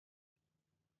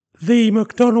The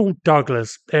McDonnell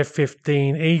Douglas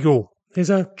F-15 Eagle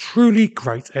is a truly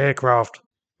great aircraft.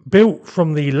 Built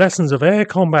from the lessons of air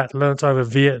combat learnt over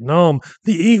Vietnam,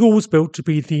 the Eagle was built to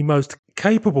be the most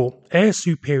capable air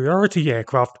superiority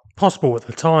aircraft possible at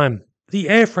the time. The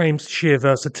airframe's sheer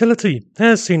versatility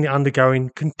has seen it undergoing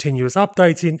continuous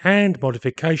updating and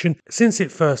modification since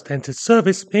it first entered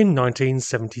service in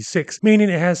 1976, meaning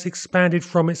it has expanded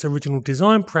from its original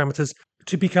design parameters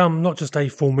to become not just a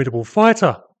formidable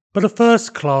fighter, but a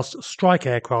first-class strike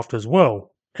aircraft as well.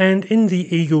 And in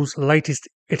the Eagle's latest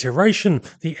iteration,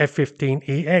 the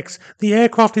F-15EX, the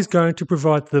aircraft is going to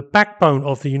provide the backbone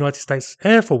of the United States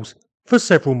Air Force for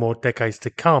several more decades to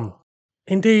come.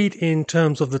 Indeed, in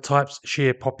terms of the type's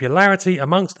sheer popularity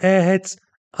amongst airheads,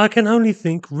 I can only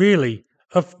think really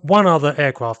of one other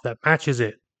aircraft that matches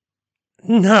it.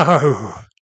 No!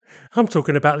 I'm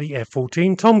talking about the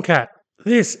F-14 Tomcat.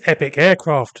 This epic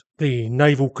aircraft, the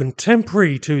naval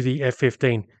contemporary to the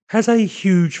F-15, has a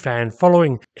huge fan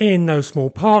following, in no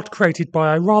small part created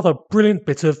by a rather brilliant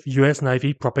bit of US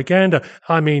Navy propaganda,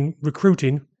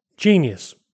 recruiting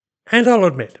genius. And I'll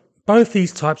admit, both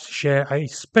these types share a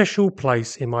special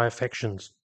place in my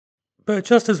affections. But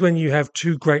just as when you have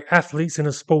two great athletes in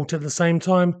a sport at the same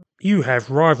time, you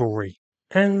have rivalry.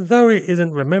 And though it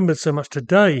isn't remembered so much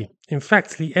today, in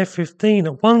fact the F-15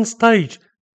 at one stage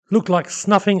looked like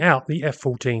snuffing out the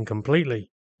F-14 completely.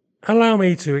 Allow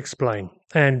me to explain,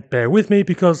 and bear with me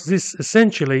because this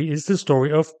essentially is the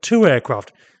story of two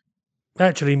aircraft,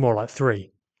 actually more like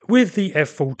three. With the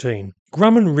F-14,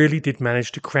 Grumman really did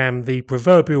manage to cram the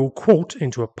proverbial quart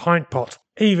into a pint pot,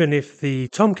 even if the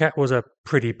Tomcat was a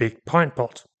pretty big pint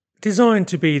pot. Designed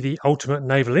to be the ultimate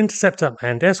naval interceptor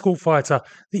and escort fighter,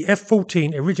 the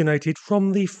F-14 originated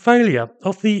from the failure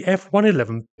of the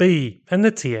F-111B and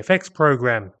the TFX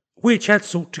program, which had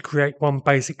sought to create one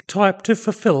basic type to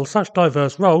fulfill such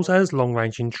diverse roles as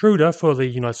long-range intruder for the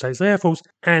United States Air Force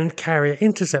and carrier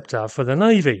interceptor for the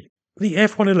Navy. The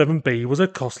F-111B was a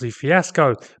costly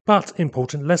fiasco, but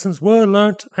important lessons were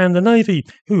learnt, and the Navy,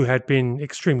 who had been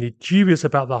extremely dubious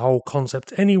about the whole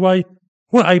concept anyway,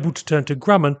 were able to turn to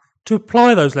Grumman to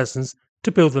apply those lessons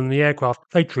to build them the aircraft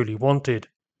they truly wanted.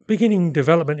 Beginning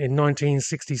development in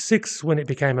 1966, when it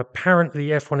became apparent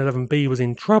the F-111B was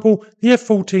in trouble, the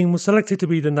F-14 was selected to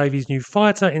be the Navy's new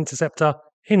fighter interceptor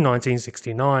in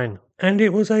 1969. And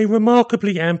it was a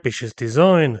remarkably ambitious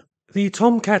design. The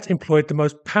Tomcat employed the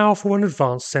most powerful and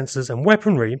advanced sensors and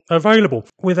weaponry available,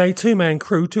 with a two-man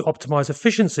crew to optimize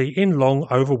efficiency in long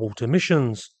overwater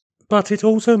missions. But it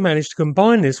also managed to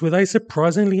combine this with a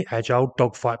surprisingly agile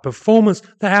dogfight performance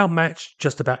that outmatched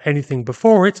just about anything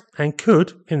before it and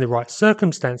could, in the right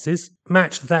circumstances,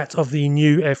 match that of the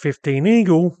new F-15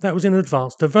 Eagle that was in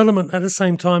advanced development at the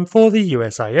same time for the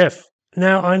USAF.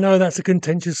 Now, I know that's a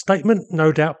contentious statement,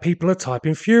 no doubt people are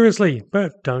typing furiously,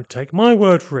 but don't take my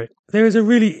word for it. There is a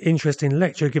really interesting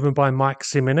lecture given by Mike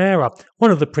Simonera,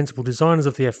 one of the principal designers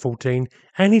of the F-14,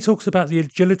 and he talks about the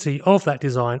agility of that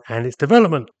design and its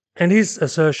development. And his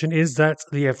assertion is that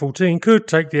the F-14 could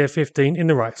take the F-15 in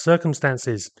the right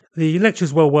circumstances. The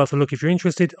lecture's well worth a look if you're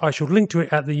interested. I shall link to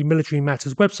it at the Military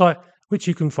Matters website, which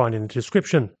you can find in the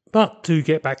description. But to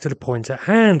get back to the point at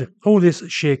hand, all this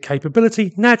sheer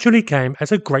capability naturally came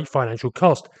at a great financial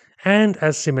cost, and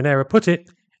as Simonera put it,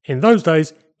 in those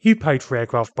days you paid for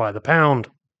aircraft by the pound.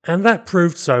 And that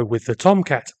proved so with the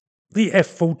Tomcat. The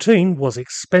F-14 was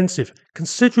expensive,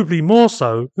 considerably more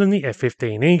so than the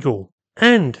F-15 Eagle.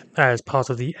 And, as part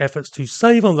of the efforts to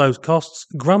save on those costs,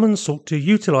 Grumman sought to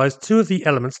utilise two of the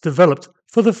elements developed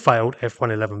for the failed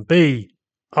F-111B.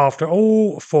 After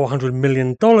all, $400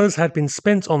 million had been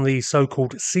spent on the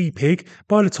so-called Sea Pig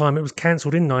by the time it was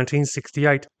cancelled in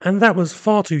 1968, and that was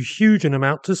far too huge an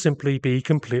amount to simply be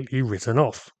completely written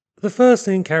off. The first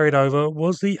thing carried over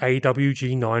was the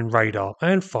AWG-9 radar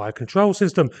and fire control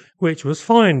system, which was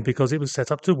fine because it was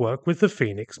set up to work with the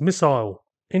Phoenix missile.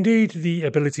 Indeed, the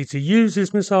ability to use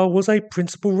this missile was a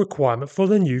principal requirement for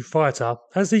the new fighter,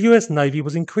 as the US Navy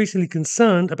was increasingly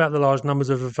concerned about the large numbers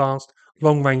of advanced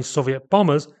long-range Soviet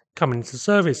bombers coming into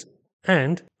service,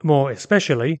 and, more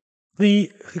especially, the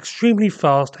extremely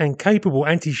fast and capable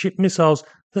anti-ship missiles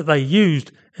that they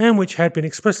used, and which had been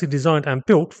expressly designed and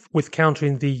built with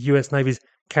countering the US Navy's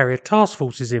carrier task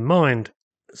forces in mind.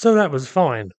 So that was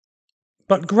fine.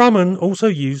 But Grumman also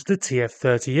used the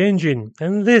TF-30 engine,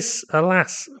 and this,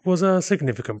 alas, was a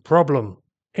significant problem.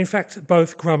 In fact,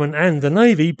 both Grumman and the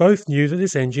Navy both knew that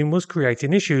this engine was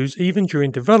creating issues even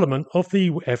during development of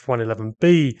the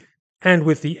F-111B, And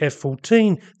with the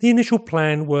F-14, the initial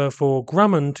plan were for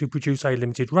Grumman to produce a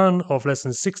limited run of less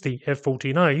than 60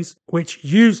 F-14As, which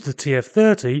used the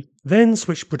TF-30, then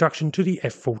switch production to the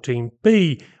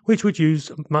F-14B, which would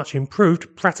use much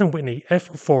improved Pratt & Whitney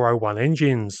F-401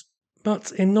 engines.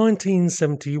 But in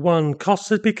 1971, costs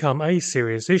had become a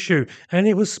serious issue, and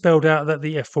it was spelled out that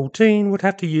the F-14 would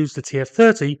have to use the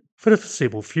TF-30 for the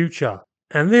foreseeable future.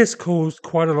 And this caused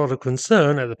quite a lot of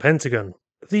concern at the Pentagon.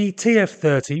 The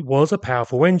TF-30 was a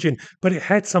powerful engine, but it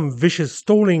had some vicious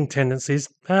stalling tendencies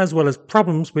as well as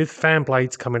problems with fan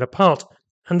blades coming apart,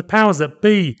 and the powers that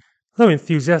be, though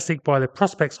enthusiastic by the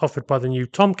prospects offered by the new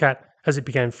Tomcat as it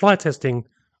began flight testing,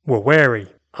 were wary.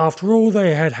 After all,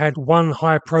 they had had one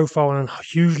high-profile and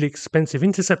hugely expensive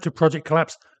interceptor project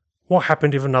collapse. What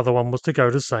happened if another one was to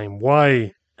go the same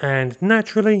way? And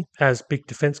naturally, as big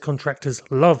defence contractors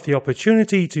love the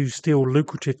opportunity to steal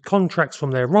lucrative contracts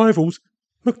from their rivals,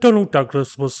 McDonnell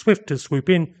Douglas was swift to swoop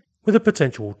in with a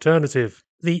potential alternative,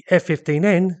 the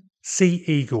F-15N Sea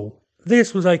Eagle.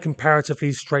 This was a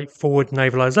comparatively straightforward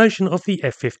navalisation of the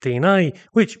F-15A,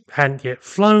 which hadn't yet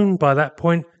flown by that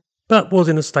point, but was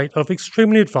in a state of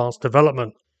extremely advanced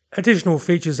development. Additional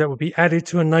features that would be added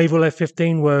to a naval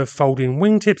F-15 were folding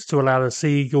wingtips to allow the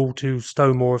Sea Eagle to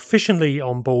stow more efficiently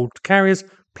on board carriers,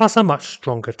 plus a much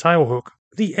stronger tailhook.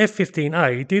 The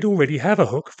F-15A did already have a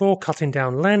hook for cutting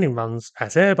down landing runs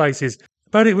at air bases,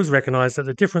 but it was recognised that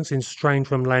the difference in strain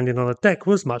from landing on a deck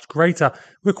was much greater,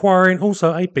 requiring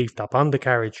also a beefed-up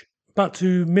undercarriage. But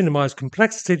to minimise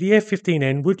complexity, the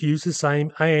F-15N would use the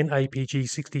same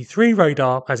AN/APG-63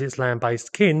 radar as its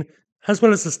land-based kin, as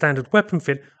well as the standard weapon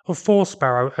fit of 4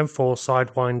 Sparrow and 4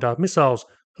 Sidewinder missiles,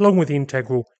 along with the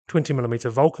integral 20mm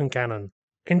Vulcan cannon.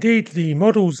 Indeed, the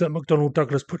models that McDonnell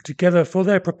Douglas put together for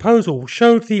their proposal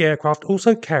showed the aircraft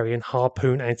also carrying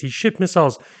Harpoon anti-ship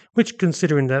missiles, which,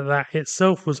 considering that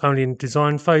itself was only in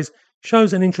design phase,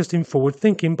 shows an interest in forward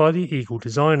thinking by the Eagle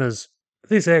designers.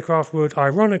 This aircraft would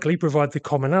ironically provide the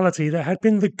commonality that had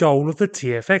been the goal of the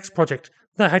TFX project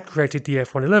that had created the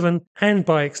F-111 and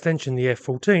by extension the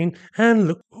F-14, and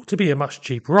looked to be a much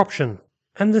cheaper option.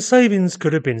 And the savings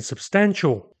could have been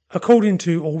substantial. According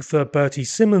to author Bertie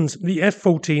Simmons, the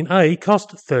F-14A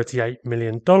cost $38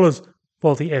 million,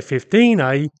 while the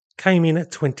F-15A came in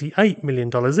at $28 million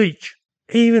each.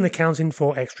 Even accounting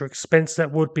for extra expense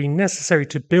that would be necessary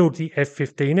to build the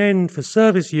F-15N for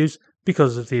service use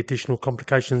because of the additional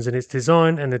complications in its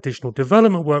design and additional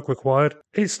development work required,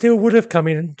 it still would have come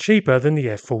in cheaper than the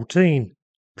F-14.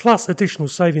 Plus additional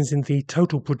savings in the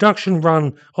total production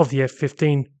run of the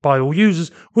F-15 by all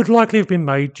users would likely have been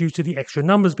made due to the extra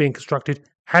numbers being constructed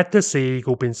had the Sea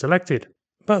Eagle been selected.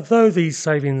 But though these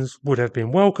savings would have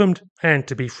been welcomed, and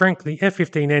to be frank, the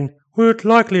F-15N would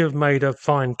likely have made a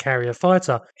fine carrier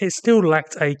fighter, it still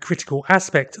lacked a critical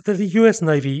aspect that the US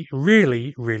Navy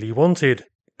really wanted: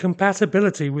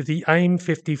 compatibility with the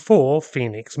AIM-54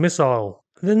 Phoenix missile.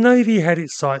 The Navy had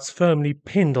its sights firmly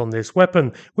pinned on this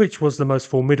weapon, which was the most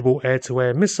formidable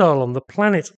air-to-air missile on the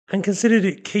planet, and considered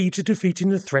it key to defeating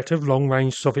the threat of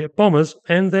long-range Soviet bombers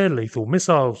and their lethal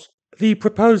missiles. The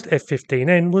proposed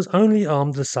F-15N was only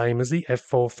armed the same as the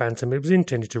F-4 Phantom it was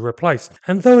intended to replace,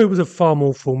 and though it was a far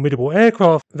more formidable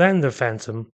aircraft than the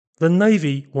Phantom, the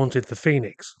Navy wanted the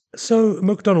Phoenix. So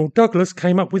McDonnell Douglas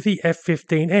came up with the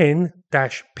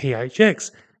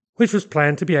F-15N-PHX, which was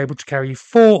planned to be able to carry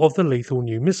 4 of the lethal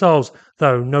new missiles,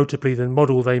 though notably the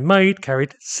model they made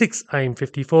carried 6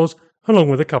 AIM-54s along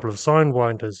with a couple of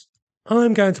Sidewinders.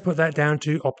 I'm going to put that down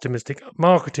to optimistic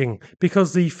marketing,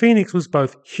 because the Phoenix was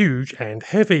both huge and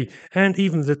heavy, and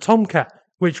even the Tomcat,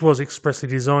 which was expressly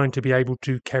designed to be able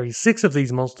to carry 6 of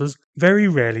these monsters, very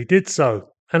rarely did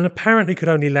so, and apparently could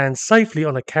only land safely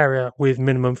on a carrier with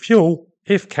minimum fuel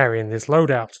if carrying this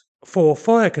loadout. For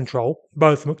fire control,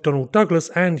 both McDonnell Douglas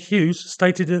and Hughes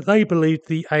stated that they believed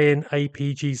the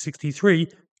AN/APG-63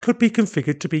 could be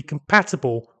configured to be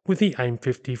compatible with the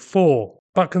AIM-54,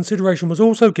 but consideration was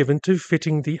also given to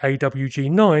fitting the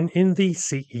AWG-9 in the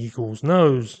Sea Eagle's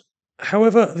nose.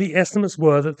 However, the estimates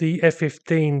were that the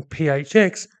F-15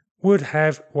 PHX would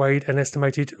have weighed an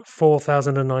estimated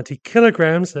 4,090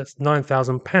 kilograms, that's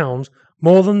 9,000 pounds,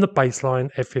 more than the baseline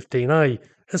F-15A,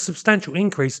 a substantial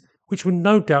increase which would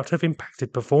no doubt have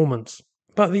impacted performance.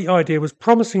 But the idea was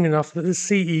promising enough that the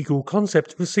Sea Eagle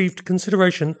concept received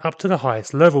consideration up to the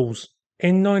highest levels.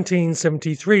 In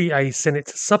 1973, a Senate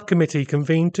subcommittee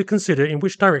convened to consider in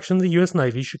which direction the US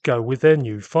Navy should go with their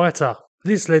new fighter.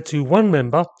 This led to one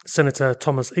member, Senator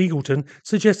Thomas Eagleton,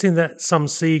 suggesting that some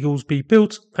Sea Eagles be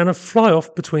built and a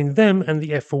fly-off between them and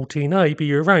the F-14A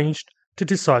be arranged to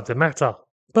decide the matter.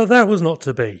 But that was not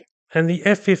to be, and the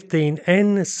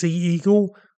F-15N Sea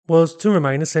Eagle was to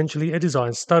remain essentially a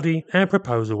design study and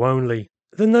proposal only.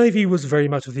 The Navy was very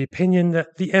much of the opinion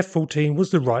that the F-14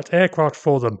 was the right aircraft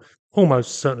for them,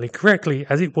 almost certainly correctly,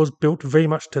 as it was built very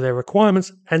much to their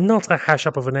requirements and not a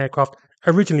hash-up of an aircraft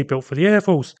originally built for the Air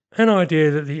Force, an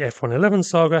idea that the F-111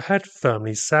 saga had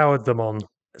firmly soured them on.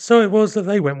 So it was that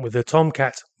they went with the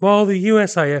Tomcat, while the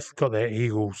USAF got their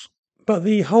Eagles. But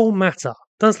the whole matter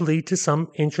does lead to some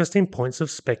interesting points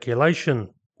of speculation.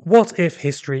 What if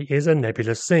history is a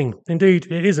nebulous thing?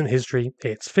 Indeed, it isn't history,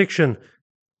 it's fiction.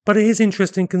 But it is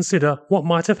interesting to consider what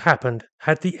might have happened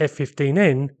had the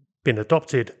F-15N been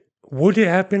adopted. Would it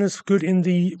have been as good in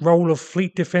the role of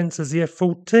fleet defence as the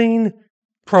F-14?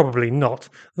 Probably not,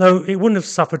 though it wouldn't have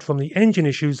suffered from the engine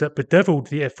issues that bedeviled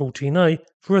the F-14A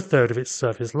for a third of its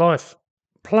service life.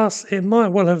 Plus, it might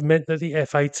well have meant that the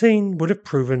F-18 would have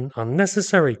proven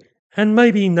unnecessary, and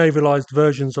maybe navalised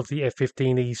versions of the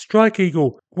F-15E Strike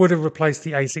Eagle would have replaced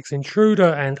the A6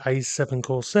 Intruder and A7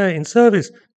 Corsair in service,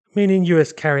 meaning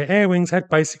US carrier air wings had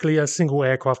basically a single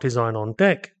aircraft design on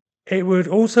deck. It would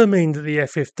also mean that the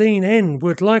F-15N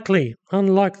would likely,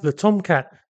 unlike the Tomcat,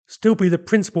 still be the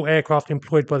principal aircraft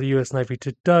employed by the US Navy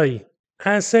today.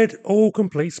 As said, all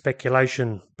complete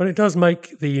speculation, but it does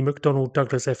make the McDonnell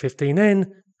Douglas F-15N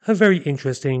a very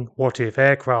interesting what-if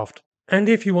aircraft. And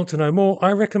if you want to know more,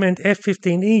 I recommend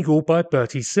F-15 Eagle by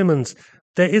Bertie Simmons.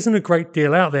 There isn't a great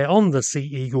deal out there on the Sea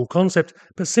Eagle concept,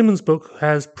 but Simmons' book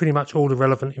has pretty much all the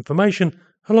relevant information,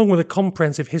 along with a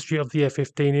comprehensive history of the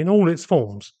F-15 in all its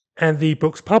forms. And the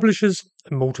book's publishers,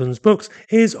 Morton's Books,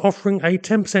 is offering a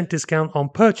 10% discount on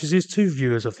purchases to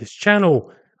viewers of this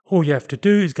channel. All you have to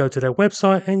do is go to their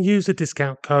website and use the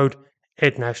discount code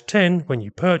EDNASH10 when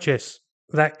you purchase.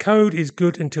 That code is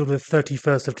good until the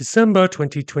 31st of December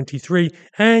 2023,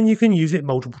 and you can use it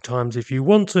multiple times if you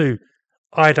want to.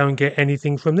 I don't get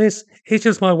anything from this, it's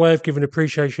just my way of giving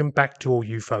appreciation back to all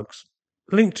you folks.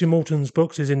 Link to Morton's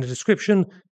Books is in the description.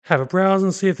 Have a browse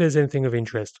and see if there's anything of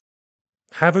interest.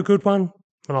 Have a good one,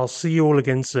 and I'll see you all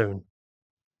again soon.